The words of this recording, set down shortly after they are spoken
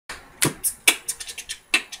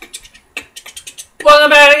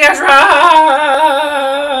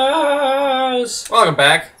Alcatraz! Welcome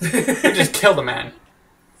back. We just killed a man.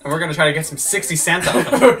 And we're gonna try to get some 60 cents out of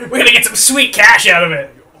him. We're gonna get some sweet cash out of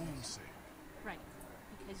it. Right,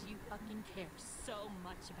 because you fucking care so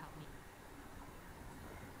much about me.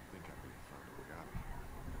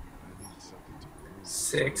 I need something to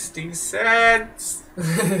 60 cents.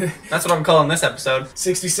 That's what I'm calling this episode.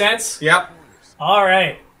 60 cents? Yep.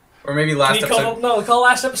 Alright. Or maybe last Can you episode. call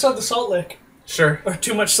last episode the Salt Lick. Sure. Or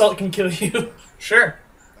too much salt can kill you. Sure.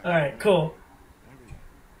 Alright, cool.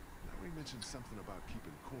 Larry mentioned something about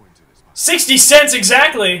keeping coins in his pocket. 60 cents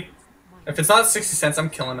exactly! If it's not 60 cents, I'm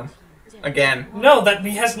killing him. Again. No, that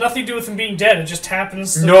has nothing to do with him being dead. It just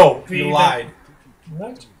happens to No, be you that- lied.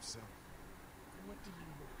 What? What do you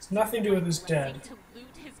It's nothing to do with his dead. want? To loot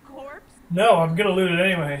his corpse? No, I'm gonna loot it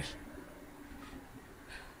anyway.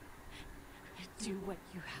 Do what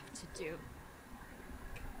you have to do.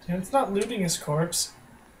 And it's not looting his corpse.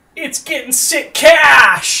 It's getting sick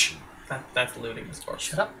cash! That's looting his corpse.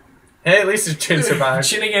 Shut up. Hey, at least his chin survived.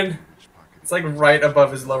 Chin again. It's like right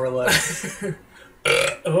above his lower lip.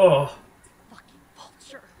 Oh. Fucking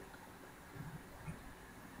vulture.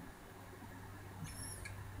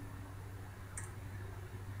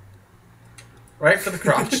 Right for the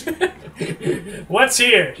crotch. What's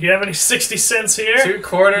here? Do you have any 60 cents here? 2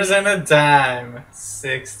 quarters and a dime.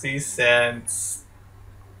 60 cents.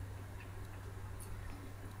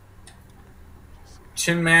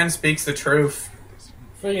 Chin Man speaks the truth.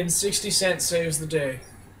 Friggin' 60 cents saves the day.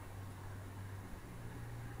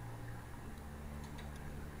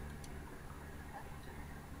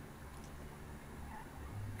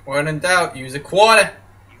 When in doubt, use a quarter.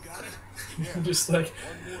 I'm just like,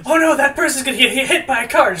 oh no, that person's gonna get hit by a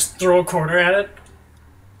car. Just throw a quarter at it.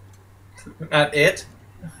 Not it.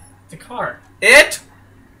 The car. It?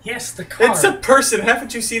 Yes, the car. It's a person.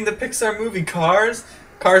 Haven't you seen the Pixar movie Cars?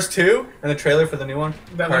 Cars 2? And the trailer for the new one?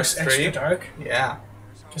 that Cars looks extra dark. Yeah.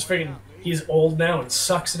 Just friggin', he's old now and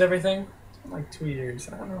sucks at everything. Like 2 years.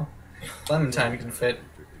 I don't know. Clementine can fit.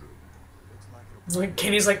 Like,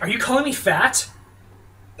 Kenny's like, are you calling me fat?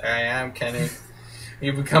 There I am, Kenny.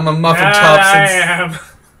 You become a muffin I top since...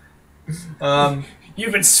 am.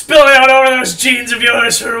 You've been spilling out over those jeans of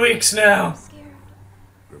yours for weeks now.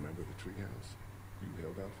 Remember the treehouse? You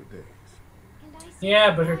held out for days.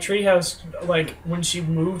 Yeah, but her treehouse, like, when she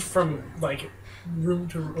moved from, like, room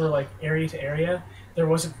to, or, like, area to area, there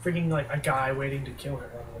wasn't freaking, like, a guy waiting to kill her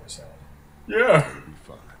on the other side. Yeah. You'll be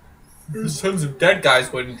fine. There's tons of dead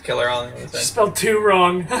guys waiting to kill her on the other She side. spelled 2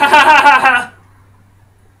 wrong.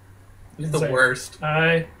 You're the Sorry. worst.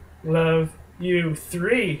 I love you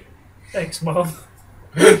 3. Thanks, Mom.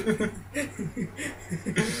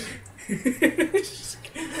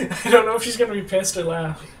 I don't know if she's gonna be pissed or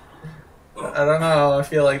laugh. I don't know. I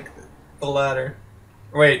feel like the latter.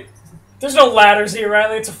 Wait, There's no ladders here,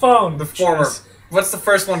 Riley. It's a phone. the former. Jeez. What's the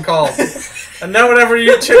first one called? And no one ever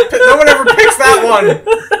no one ever picks that one.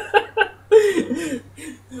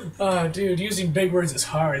 Oh, dude, using big words is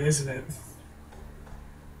hard, isn't it?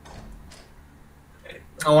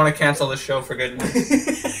 I want to cancel this show for good.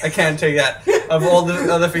 I can't take that. Of all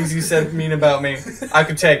the other things you said mean about me, I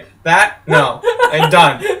could take that. No, I'm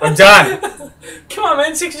done. I'm done. Come on,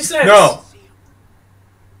 man, 60 cents. No.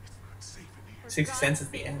 It's not safe in here. 60 cents is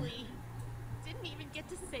the end. Didn't even get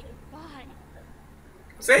to say goodbye.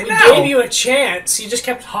 Say it We now. gave you a chance. You just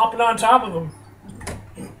kept hopping on top of him.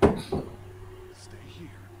 Stay here.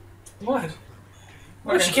 What?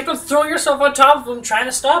 What? Okay. You kept on throwing yourself on top of him, trying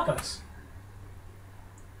to stop us.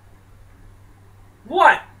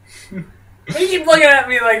 What? Why do you keep looking at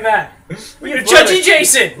me like that? You're It's judgy loading.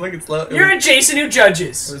 Jason. Look, it's loading. You're a Jason who It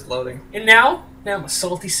judges. was loading. And now I'm a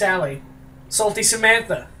salty Sally, salty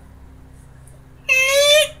Samantha.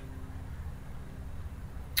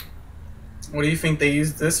 What do you think they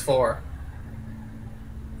used this for?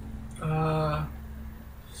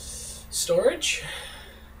 Storage?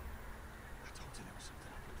 I told you there was something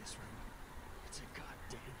up with this room. It's a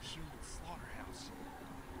goddamn human slaughterhouse.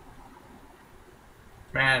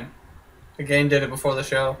 Man, the game did it before the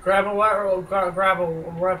show. Grab a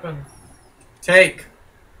weapon. Take.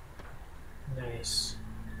 Nice.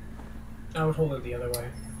 I would hold it the other way.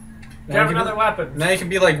 Now Grab you can another weapon. Now you can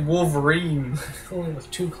be like Wolverine. Only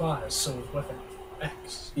with 2 claws, so with weapon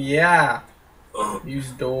X. Yeah. Use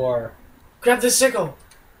door. Grab the sickle.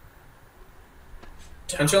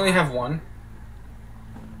 Don't you only have one?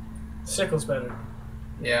 Sickle's better.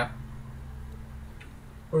 Yeah.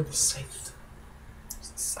 Or the scythe.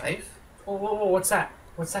 Scythe? Whoa, whoa, whoa, what's that?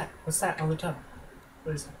 What's that? What's that on the tub?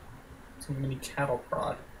 What is that? It's a mini cattle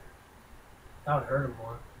prod. That would hurt him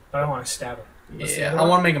more. But I don't want to stab him. What's the Yeah, other I one?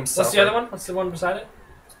 want to make him suffer. What's the other one? What's the one beside it?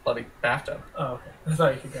 bloody bathtub. Oh, okay. I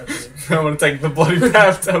thought you could grab it. I want to take the bloody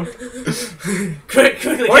bathtub.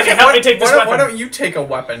 Quickly, help me take this weapon. Why don't you take a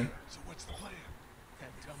weapon? So what's the plan? That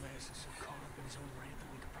dumbass is so caught up in his own rant that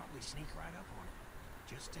we could probably sneak right up on him.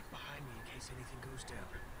 Just stick behind me in case anything goes down.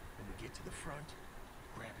 When we get to the front,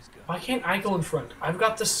 grab his gun. Why can't I go in front? I've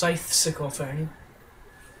got the scythe sickle thing.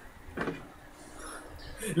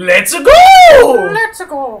 Let's go! Let's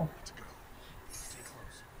go! Let's go. Stay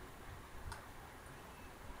close.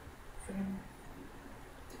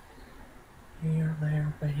 Here,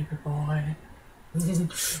 there, baby boy.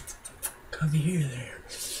 Come here, there.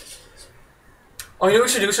 Oh, you know what we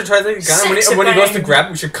should do? We should try the gun. Sexy When he goes to thing. grab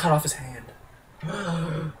it, we should cut off his hand.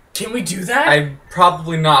 Can we do that? I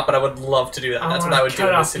probably not, but I would love to do that. That's what I would do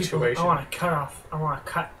in this people. situation. I want to cut off. I want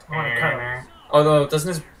to cut off. Although, doesn't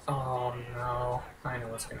his... Oh, no. I know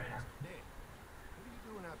what's going to happen. What are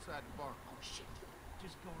you doing outside the bar? Oh, shit.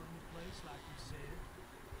 Just guarding the place like you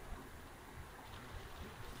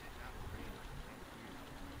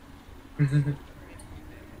said.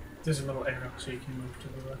 There's a little arrow so you can move to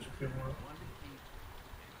the left if you want.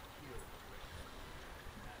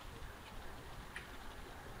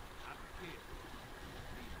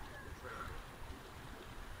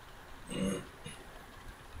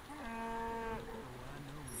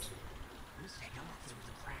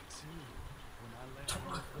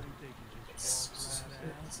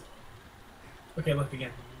 Okay, look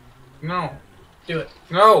again. No. Do it.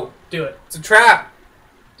 No. Do it. It's a trap.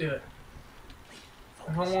 Do it.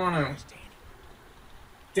 I don't want to.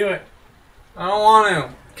 Do it. I don't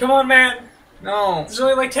want to. Come on, man. No. There's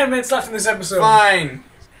only like 10 minutes left in this episode. Fine.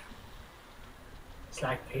 It's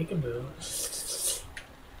like peekaboo.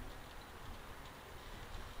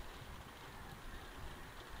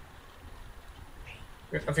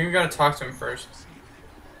 I think we gotta talk to him first. Where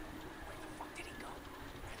the fuck did he go?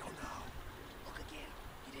 I don't know. Look again.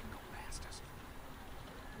 He didn't go past us.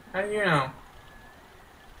 How do you know? I'll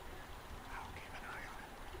keep an eye on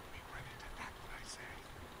him. Be ready to act what I say.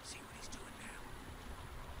 See what he's doing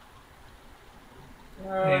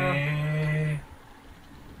now. Hey.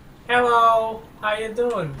 Hello. How you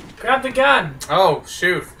doing? Grab the gun. Oh,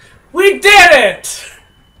 shoot. We did it!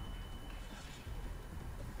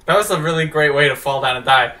 That was a really great way to fall down and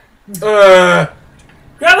die. Grab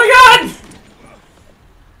the gun!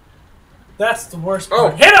 That's the worst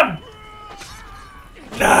part. Oh. Hit him!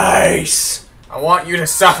 Nice! I want you to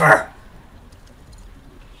suffer.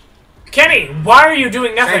 Kenny, why are you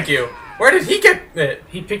doing nothing? Thank you. Where did he get it?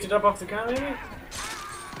 He picked it up off the ground, maybe?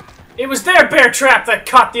 It was their bear trap that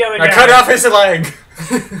caught the other guy. I cut off his leg.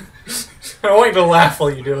 I want you to laugh while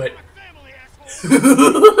you do it. Family, asshole!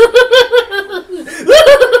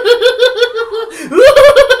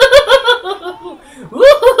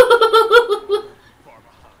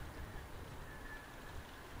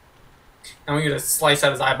 I want you to slice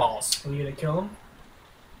out his eyeballs. Are you gonna kill him?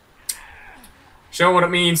 Show him what it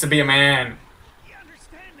means to be a man. You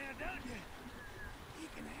understand now, don't you? You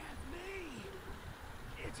can have me.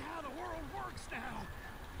 It's how the world works now.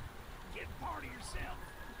 Get part of yourself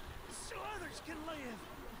so others can live.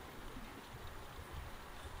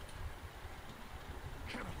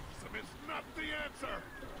 Cannibalism is not the answer.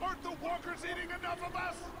 Aren't the walkers eating enough of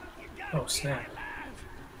us? You gotta Oh, snap. be alive.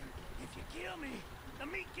 If you kill me, the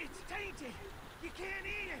meat gets tainted. You can't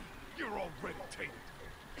eat it. You're already tainted.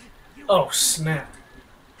 Oh, snap.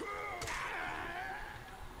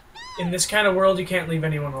 In this kind of world, you can't leave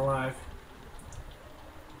anyone alive.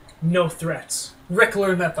 No threats. Rick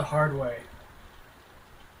learned that the hard way.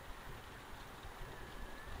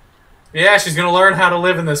 Yeah, she's gonna learn how to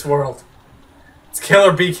live in this world. It's kill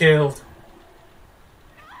or be killed.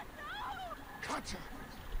 Gotcha.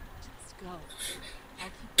 Let's go. I'll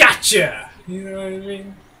keep Gotcha! You know what I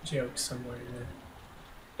mean? Joke somewhere in there.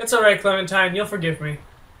 It's alright, Clementine. You'll forgive me.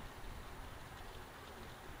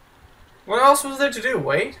 What else was there to do?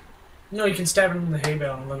 Wait? No, you can stab him in the hay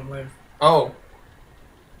bale and let him live. Oh.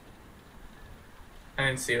 I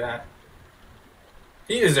didn't see that.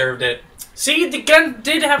 He deserved it. See, the gun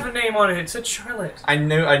did have a name on it. It said Charlotte. I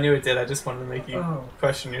knew it did. I just wanted to make you Oh.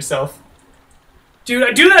 question yourself. Dude,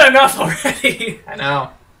 I do that enough already. I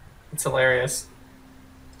know. It's hilarious.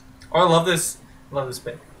 Oh, I love this. I love this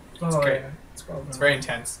bit. Oh, great. yeah. It's well done. It's very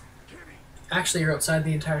intense. Actually, you're outside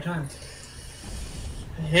the entire time.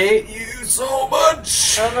 I hate you so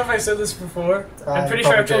much. I don't know if I said this before. I'm You pretty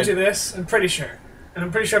sure I've probably told you did. this. I'm pretty sure. And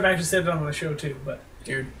I'm pretty sure I've actually said it on the show too, but...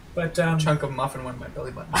 Dude, But chunk of muffin went in my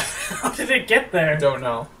belly button. how did it get there? Don't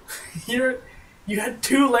know. You had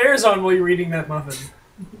 2 layers on while you were eating that muffin.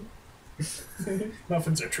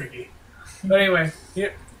 Muffins are tricky. But anyway,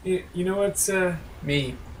 you know what's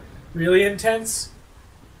Me. really intense?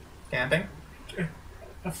 Camping?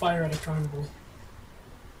 A fire at a carnival.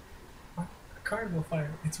 What? A carnival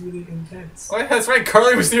fire. It's really intense. Oh yeah, that's right.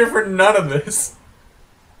 Carly was here for none of this.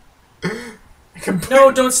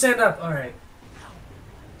 No, don't stand up. All right.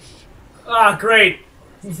 Ah, great.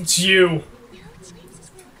 It's you.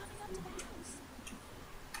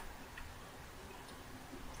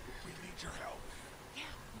 We need your help. Yeah,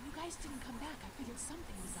 when you guys didn't come back, I figured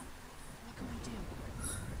something was up. What can we do?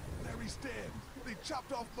 Larry's dead. They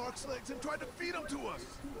chopped off Mark's legs and tried to feed him to us.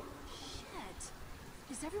 Shit.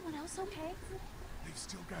 Is everyone else okay? They've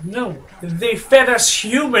still got No, Kenny in contact. they fed us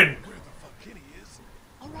human. Where the fuck Kenny is?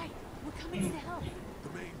 All right, we're coming in to help. The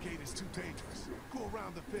main gate is too dangerous. Go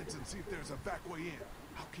around the fence and see if there's a back way in.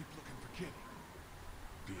 I'll keep looking for Kenny.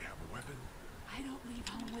 Do you have a weapon? I don't leave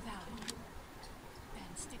home without it. Ben,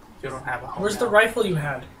 stick close. You don't have a home Where's the now. rifle you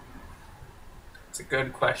had? It's a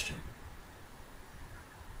good question.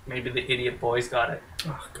 Maybe the idiot boys got it.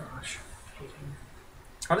 Oh gosh. I hate him.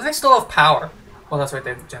 How do they still have power? Well, that's right. They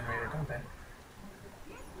have the generator, don't they?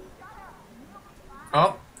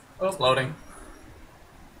 Oh, it's loading.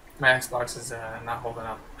 My Xbox is not holding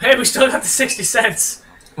up. Hey, we still got the 60 cents.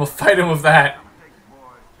 We'll fight him with that.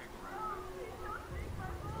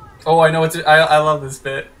 Oh, I know. I love this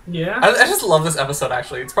bit. Yeah. I just love this episode.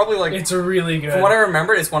 Actually, it's probably like It's really good. from what I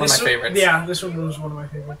remember, it's one of my This one- favorites. Yeah, this one was one of my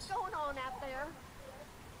favorites. going on out there?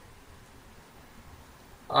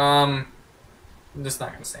 I'm just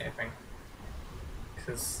not gonna say anything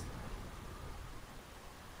because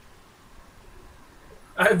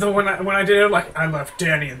When I did it, like I left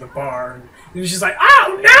Danny in the bar, and she's like,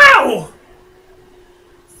 "Oh no!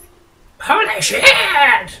 Holy shit!"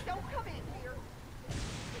 Don't come in here.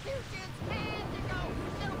 You just had to go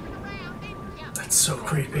snooping around, didn't ya? That's so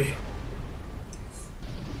creepy.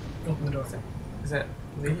 Open the door thing. is that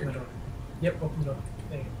Open the door. Yep, open the door.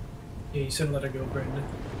 There you go. Yeah, you said let her go, Brandon.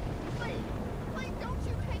 Please, please don't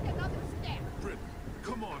you take another step. Brittany,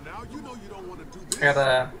 come on now. You know you don't want to do this. I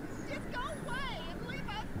gotta. Just go away and leave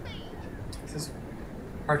us be. This is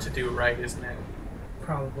hard to do right, isn't it?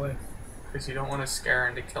 Probably. Because you don't want to scare her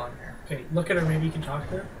into killing her. Okay, look at her. Maybe you can talk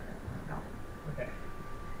to her. No, Okay.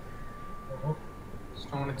 Oh.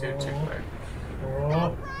 just don't want to do it too quick.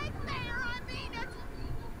 Oh. Right there, I mean it.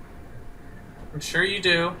 I'm sure you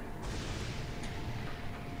do.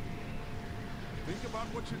 Think about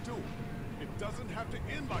what you're doing. It doesn't have to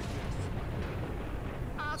end like this.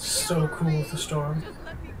 I'll So kill her, cool with the Reed. storm. Just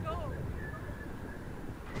let me go.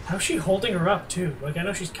 How's she holding her up too? Like I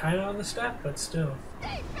know she's kind of on the step, but still.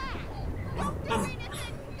 Stay back. Don't do anything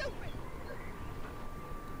stupid.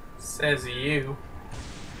 Says you.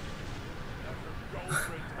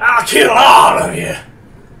 I'll kill all of you.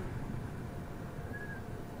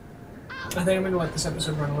 I think I'm gonna let this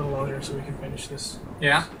episode run a little longer so we can finish this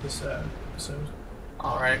Yeah. episode.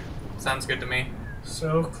 All right. Sounds good to me.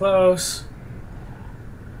 So close.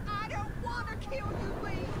 I don't want to kill you,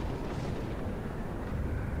 Lee.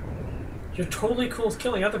 You're totally cool with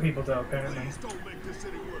killing other people, though. Apparently. Please don't make this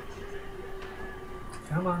any worse.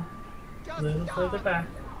 Come on, Just a little stop. further back.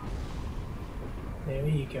 There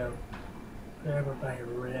you go. Grab her by her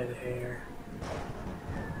red hair.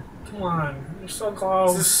 Come on, you're so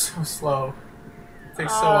close. This is so slow. It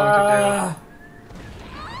takes so long to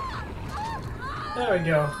There we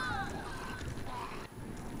go. do.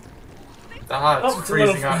 Ah, it's Oh,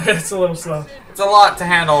 freezing up. it's a little slow. It's a lot to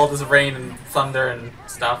handle all this rain and thunder and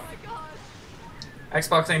stuff.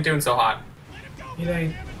 Xbox ain't doing so hot. It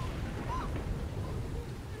ain't.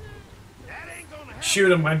 That ain't gonna happen.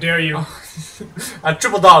 Shoot him, I dare you. A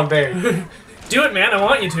triple dog day. Do it, man, I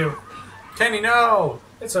want you to. Kenny, no!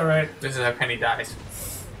 It's alright. This is how Kenny dies.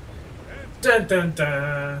 Dun dun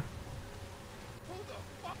dun. Who the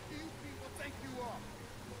fuck do you people think you are?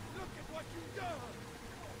 Look at what you've done.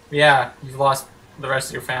 Yeah, you've lost the rest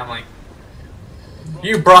of your family.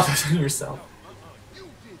 You brought this on yourself. You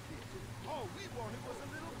did this. All we wanted was a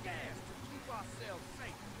little gas to keep ourselves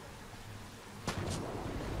safe.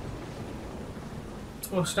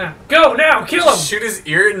 Oh snap. Go now! Kill him! Shoot his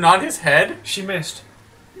ear, not his head? She missed.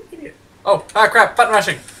 Oh, crap, button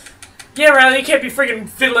rushing. Yeah, Riley, you can't be freaking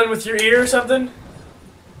fiddling with your ear or something.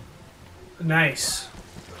 Nice.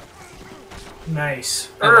 Nice.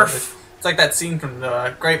 I love Earth. this. It's like that scene from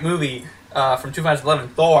the great movie from 2011,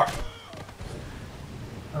 Thor.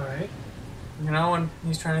 Alright. You know when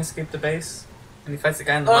he's trying to escape the base? And he fights the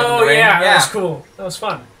guy in the mud in Oh the rain? yeah, that was cool. That was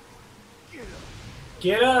fun.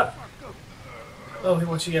 Get up! Oh, he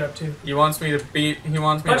wants you to get up too. He wants me to beat, he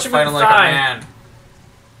wants me Punch to him fight in him the like a thigh. man.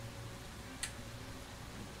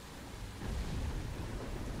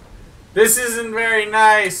 This isn't very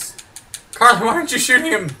nice. Carly, why aren't you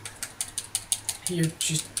shooting him? You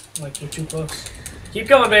just Like, you're too close. Keep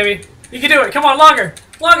going, baby. You can do it. Come on, longer.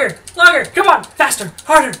 Longer. Longer. Come on. Faster.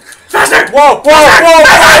 Harder. Faster. Whoa! Whoa! Whoa!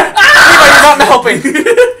 Whoa! You're not helping.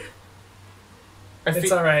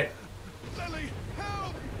 It's alright. Lily,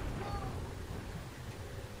 help!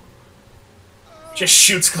 Just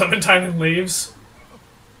shoots Clementine and leaves.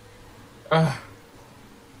 Go,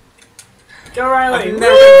 Riley. I've never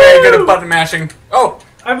been very good at button mashing. Oh!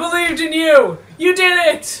 I believed in you. You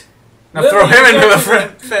did it. Now throw him into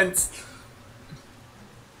the fence.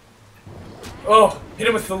 Oh, hit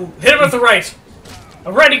him with the right.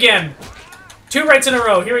 A right again. 2 rights in a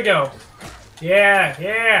row. Here we go. Yeah,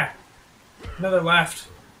 yeah. Another left.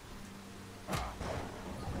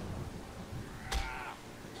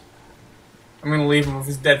 I'm gonna leave him with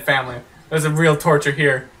his dead family. There's a real torture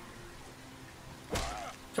here.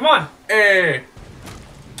 Come on. Hey!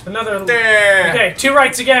 Another. There! Okay, 2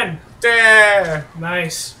 rights again. There!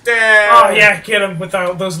 Nice. There! Oh yeah, get him with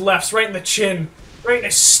those lefts right in the chin, right in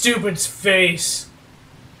his stupid face.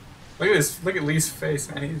 Look at this. Look at Lee's face,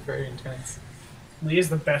 man. He's very intense. Lee is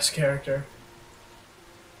the best character.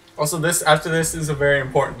 Also, after this is a very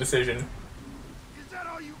important decision Is that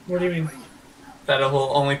all you What do you mean? that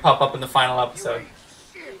will only pop up in the final episode.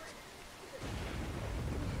 shit?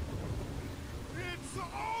 It's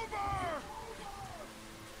over!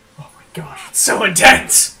 Oh my gosh, it's so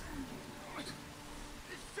intense. As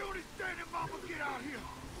soon as Dad and Mama get out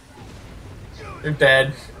here, You're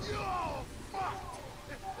dead. oh, fuck!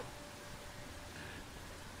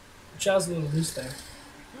 Child's a little loose there.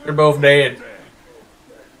 They're both dead.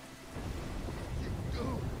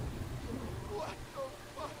 What the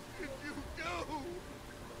fuck did you do?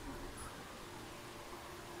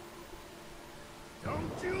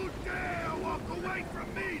 Don't you dare walk away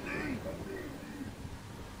from me,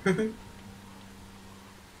 Lee!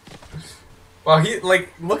 Wow,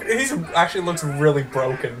 he's actually looks really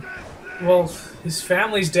broken. Well, his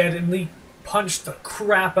family's dead, and Lee punched the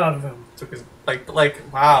crap out of him. Took his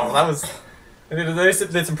wow, that was. They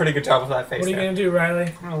did some pretty good job with that face. What are you there. gonna do,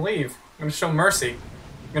 Riley? I'm gonna leave. I'm gonna show mercy.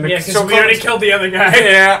 I'm gonna Yeah, because show we already killed the other guy.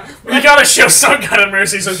 Yeah. We gotta show some kind of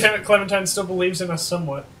mercy, so Clementine still believes in us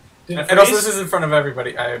somewhat. Did it And also, freeze? this is in front of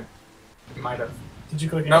everybody. I might have. Did you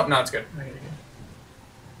click it? Nope, no, it's good. Okay, good.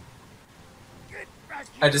 Get back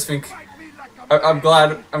here I just think and fight me like a I'm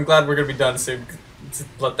man. glad we're gonna be done soon. To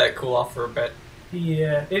let that cool off for a bit.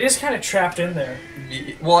 Yeah, it is kind of trapped in there.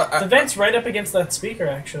 Well, The vent's right up against that speaker,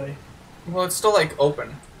 actually. well, it's still like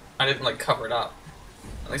open. I didn't like cover it up.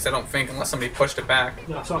 At least I don't think, unless somebody pushed it back.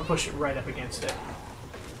 No, so I'll push it right up against it.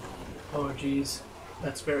 Oh, jeez.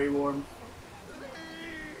 That's very warm.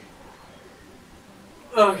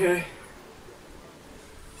 Okay.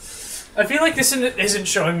 I feel like this isn't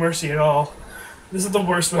showing mercy at all. This is the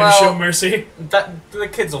worst way to show mercy. The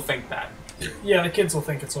kids will think that. Yeah, the kids will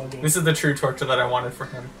think it's all good. This is the true torture that I wanted for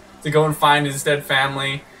him. To go and find his dead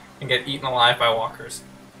family and get eaten alive by walkers.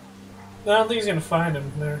 I don't think he's gonna find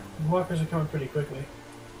him. The walkers are coming pretty quickly.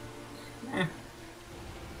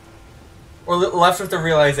 Or left with the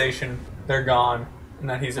realization they're gone and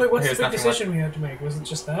that he's. Wait, what's there's the big nothing left. decision we had to make? Was it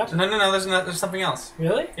just that? No. There's something else.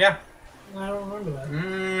 Really? Yeah. I don't remember that.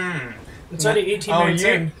 Mmm. It's already 18 minutes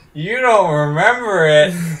in. You don't remember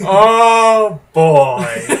it? Oh boy.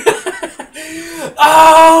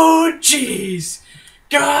 Oh, jeez!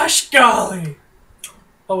 Gosh golly!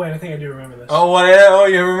 Oh wait, I think I do remember this. Oh what? Oh,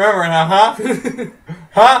 you remember now, huh?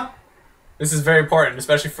 Huh? This is very important,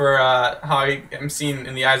 especially for how I am seen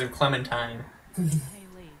in the eyes of Clementine. Hey,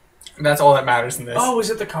 Lee. That's all that matters in this. Oh, is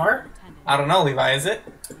it the car? I don't know, Levi. Is it?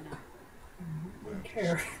 I don't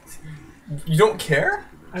care. You don't care?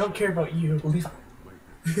 I don't care about you. Levi.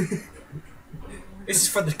 This is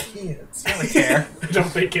for the kids. I don't care. I don't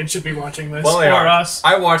think kids should be watching this. Well, they or are. us.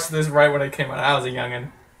 I watched this right when it came out. I was a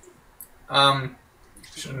youngin'.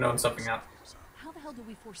 Should have known something else. How the hell do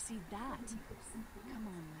we foresee that? Come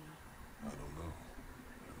on, Lee. I don't know.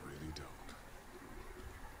 I really don't.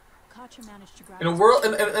 Katya managed to grab In a his world,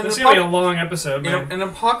 This is gonna be a long episode, man. in an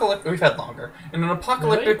apocalyptic, we've had longer. In an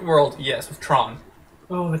apocalyptic world, yes, with Tron.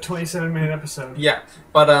 Oh, the 27-minute episode. Yeah,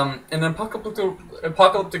 but in an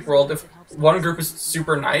apocalyptic world, if one group is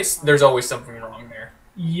super nice, there's always something wrong there.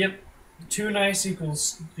 Yep. Too nice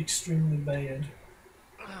equals extremely bad.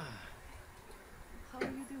 How are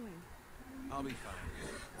you doing? I'll be fine.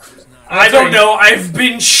 It's not. I don't know. I've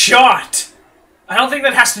been shot. I don't think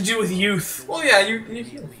that has to do with youth. Well, yeah, you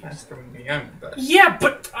heal faster when you're young, but Yeah,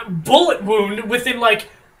 but a bullet wound within like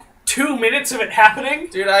 2 minutes of it happening.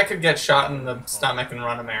 dude, I could get shot in the stomach and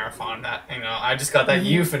run a marathon. I just got that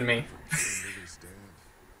youth in me.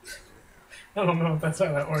 I don't know if that's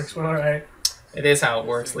how that works, but alright. It is how it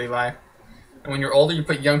works, Levi. And when you're older, you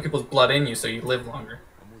put young people's blood in you so you live longer.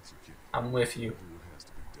 I'm with you, kid. I'm with you. Do what has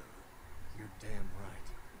to be done. You're damn right.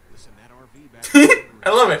 Listen, that RV back I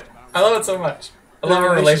love it. I love it so much. I love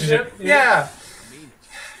our relationship. Yeah. I mean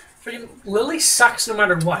it. Freaking Lily sucks no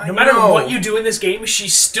matter what. I No matter know. what you do in this game,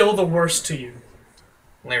 she's still the worst to you.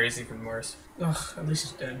 Larry's even worse. Ugh, at least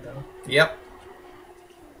he's dead though. Yep.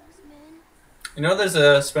 You know there's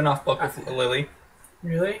a spin-off book with Lily?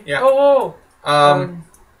 Really? Yeah. Oh,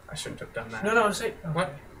 I shouldn't have done that. no, say. Okay. What?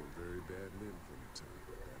 I have a very bad limb from the time,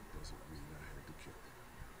 but that doesn't mean I had to kill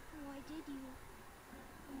him. Why did you?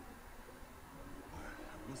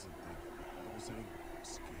 I wasn't thinking. I was angry. I was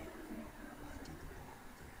scared. I did the wrong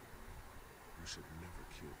thing. You should never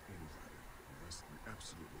kill anybody unless you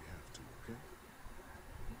absolutely have to, okay?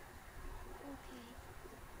 Okay.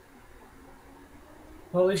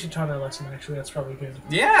 Well, at least you taught her a lesson. Actually, that's probably good.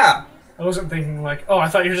 Yeah. I wasn't thinking like, oh, I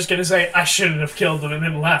thought you were just gonna say I shouldn't have killed them and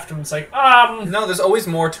then left, and it's like, No, there's always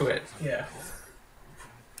more to it. yeah.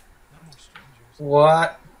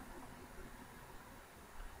 What?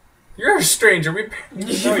 You're a stranger. We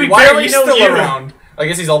Why are barely you know still you. around? I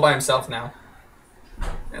guess he's all by himself now.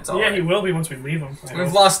 That's all. Yeah, right. he will be once we leave him. I We've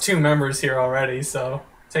know. lost 2 members here already, so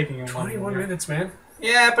taking him 21 more. minutes, man.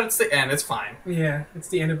 Yeah, but it's the end. It's fine. Yeah, it's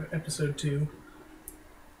the end of episode 2.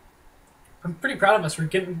 I'm pretty proud of us. We're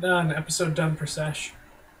getting an episode done per sesh.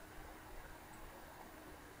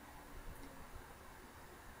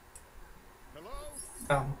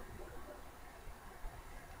 Hello?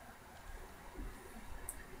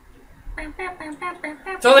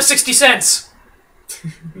 Throw the 60 cents! Clink,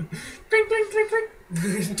 clink, clink,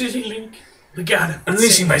 clink. Ding-link. We got him.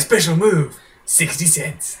 Unleashing my special move. 60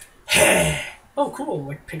 cents. Oh, cool.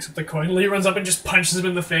 Like, picks up the coin. Lee runs up and just punches him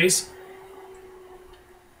in the face.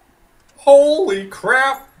 Holy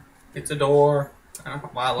crap! It's a door.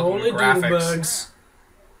 Wow, look Holy at the graphics. bugs.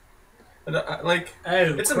 Like, Oh,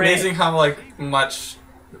 it's crap. amazing how like much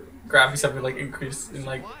graphics have like increased in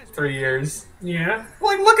like 3 years. Yeah?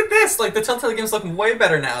 Like, look at this! Like, the Telltale games look way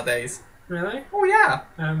better nowadays. Really? Oh yeah.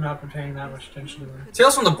 I'm not paying that much attention to that.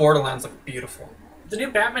 Tales from the Borderlands look beautiful. The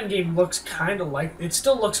new Batman game looks kind of like... It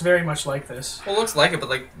still looks very much like this. Well, it looks like it, but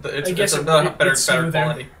like it's, I guess it's a it- better it's smoother.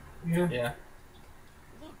 quality. Yeah. Yeah.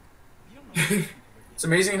 It's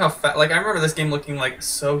amazing how like I remember this game looking like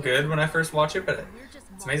so good when I first watched it, but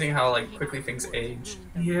it's amazing how like quickly things age,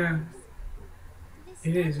 Yeah.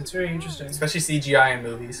 It is. It's very interesting. especially CGI in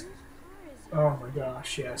movies. Oh my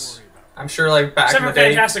gosh, yes. I'm sure like back Except in for the day,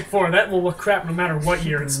 Fantastic Four, that will look crap no matter what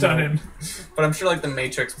year it's done in. but I'm sure like the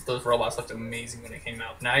Matrix with those robots looked amazing when it came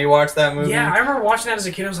out. Now you watch that movie, Yeah, I remember watching that as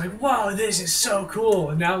a kid. I was like, "Whoa, this is so cool!"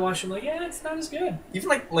 And now I watch it, I'm like, "Yeah, it's not as good." even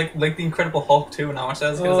like the Incredible Hulk too. When I watched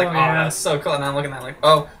that as a kid, I was Oh, like, oh, yeah. that's so cool. And I'm looking at it like,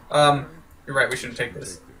 oh, you're right. We shouldn't take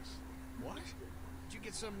this. Take this. What? Did you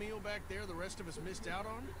get some meal back there the rest of us missed out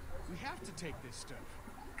on? We have to take this stuff.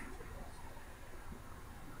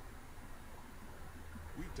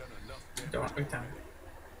 We've done enough damage. Don't waste time.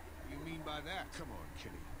 What do you mean by that? Come on,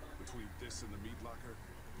 Kenny. Between this and the meat locker,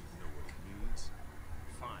 you know what it means.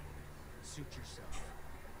 Fine. Suit yourself.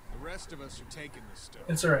 The rest of us are taking this stuff.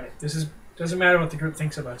 It's all right. This is doesn't matter what the group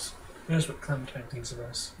thinks of us. Here's what Clementine thinks of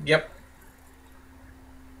us. Yep.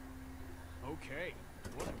 Okay.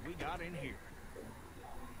 What have we got in here?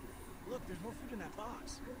 Look, there's more food in that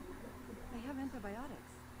box. They have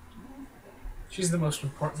antibiotics. She's the most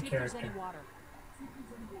important See if there's character. any water.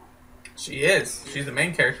 She is. She's the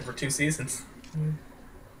main character for 2 seasons.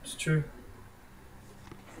 It's true.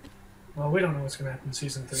 Well, we don't know what's gonna happen in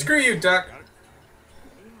season 3. Screw you, Duck.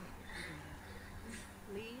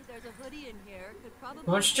 Lee, there's a hoodie in here. Could probably.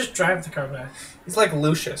 Why don't you just drive the car back? He's like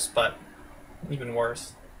Lucius, but even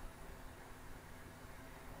worse.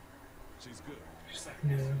 She's good.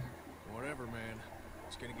 Yeah. Whatever, man.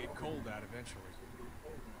 It's gonna get cold out eventually.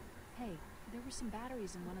 Hey, there were some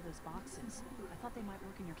batteries in one of those boxes. I thought they might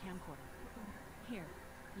work in your camcorder. Here,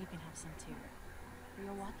 you can have some too. For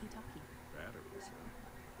your walkie-talkie. Batteries, huh?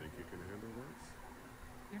 Think you can handle this?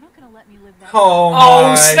 You're not gonna let me live that. Oh, Oh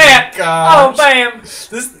my snap! gosh. Oh bam!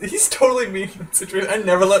 He's totally me in that situation. I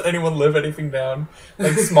never let anyone live anything down.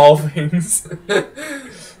 Like small things. You're gonna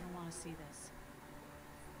want to see this.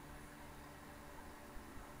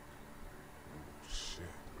 Shit.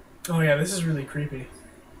 Oh yeah, this is really creepy.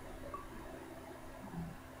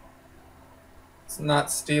 It's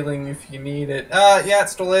not stealing if you need it. Yeah, it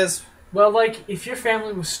still is. Well, like, if your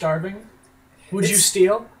family was starving, would you It's-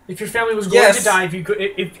 steal? If your family was going Yes. to die,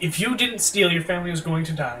 if you didn't steal, your family was going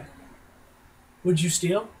to die. Would you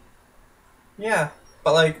steal? Yeah,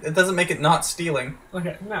 but like, it doesn't make it not stealing.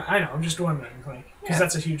 Okay, no, I know. I'm just wondering, like, because Yeah.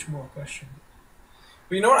 that's a huge moral question.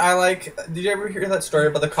 But you know what I like? Did you ever hear that story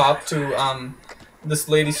about the cop to this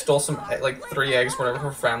lady stole some like 3 eggs, whatever, for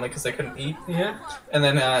her family because they couldn't eat, Yeah. and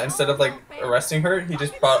then instead of like arresting her, he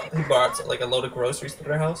bought like a load of groceries to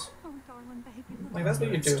their house. Like that's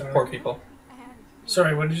what you do with poor people.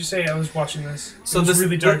 Sorry, what did you say? I was watching this. So It was this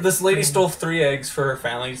really dark. this lady stole 3 eggs for her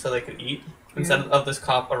family so they could eat. Instead Yeah. of this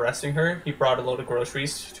cop arresting her, he brought a load of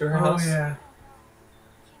groceries to her Oh house. yeah.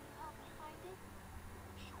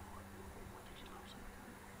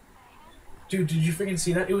 Dude, did you freaking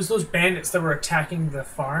see that? It was those bandits that were attacking the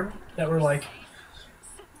farm that were like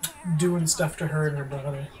doing stuff to her and her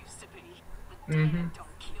brother. Mm-hmm.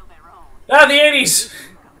 Ah, the 80s!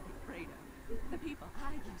 The people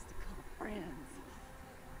I used to call friends.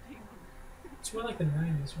 It's more like the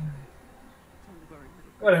 90s, right?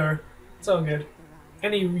 Whatever. It's all good.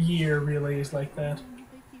 Any year really is like that. They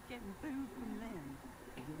keep getting food from them.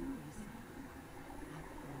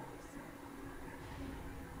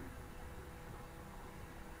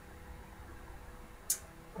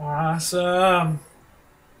 Awesome.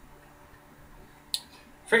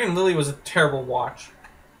 Freaking Lily was a terrible watch.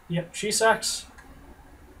 Yep, she sucks.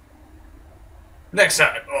 Next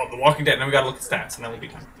time, The Walking Dead. Then we gotta look at stats, and then we'll be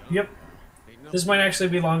done. Yep. This might actually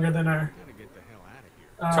be longer than our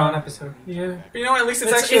Tron episode. Yeah. But you know what? At least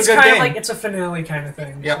it's It's actually a good kind of game. like it's a finale kind of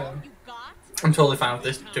thing. Yep. So. I'm totally fine with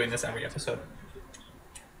this doing this every episode.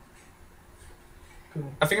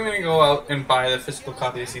 Cool. I think I'm gonna go out and buy the physical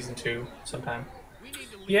copy of season 2 sometime.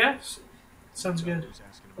 Yeah. Sounds good.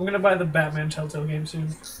 I'm gonna buy the Batman Telltale game soon.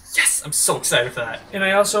 Yes, I'm so excited for that. And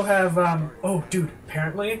I also have oh dude,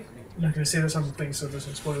 apparently I'm not gonna say this on the thing so there's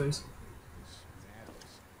no spoilers.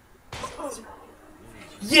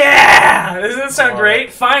 Yeah! Doesn't that sound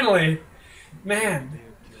great? Finally! Man,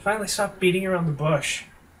 finally stop beating around the bush.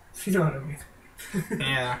 You know what I mean.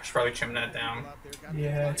 Yeah, I should probably trim that down.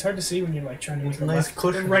 Yeah, it's hard to see when you're like trying to make a Nice left,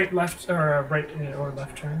 cushion. right, left, or right or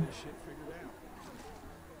left turn.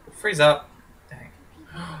 Freeze up. Dang.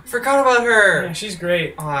 Forgot about her! Yeah, she's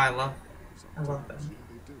great. Oh, I love them.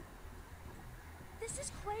 This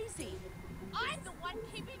is crazy. I'm the one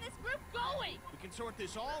keeping this group going. We can sort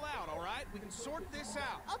this all out, all right? We can sort this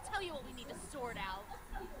out. I'll tell you what we need to sort out.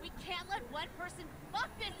 We can't let one person fuck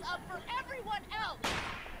this up for everyone else.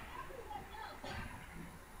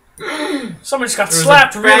 Someone just got There was a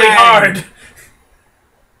slapped really bang. hard.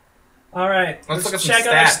 Alright, Let's look at check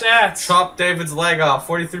some out our stats. stats. Chop David's leg off.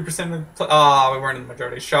 43% of the we weren't in the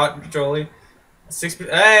majority. Shot Jolie. 6%.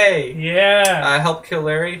 Hey! Yeah. Help kill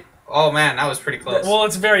Larry. Oh man, that was pretty close. Well,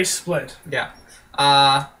 it's very split. Yeah.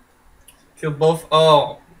 Killed both.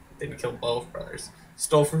 Oh, didn't kill both brothers.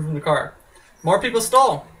 Stole food from the car. More people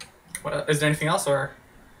stole. What, is there anything else or?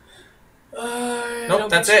 Nope,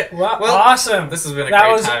 that's it. Well, Well, awesome. this has been a that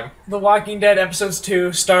great was time. The Walking Dead episodes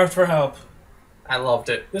 2, Starved for Help. I loved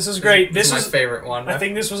it. This is great. This is This my favorite one. I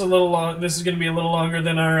think this was a little long. This is going to be a little longer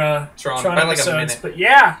than our Tron, Tron by like a episodes. minute. But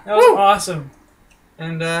yeah, that was awesome.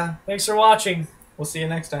 And Thanks for watching. we'll see you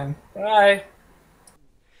next time. Bye.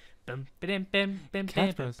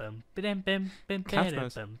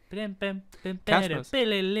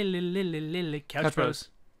 Couch Bros.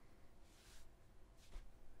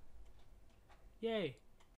 Yay.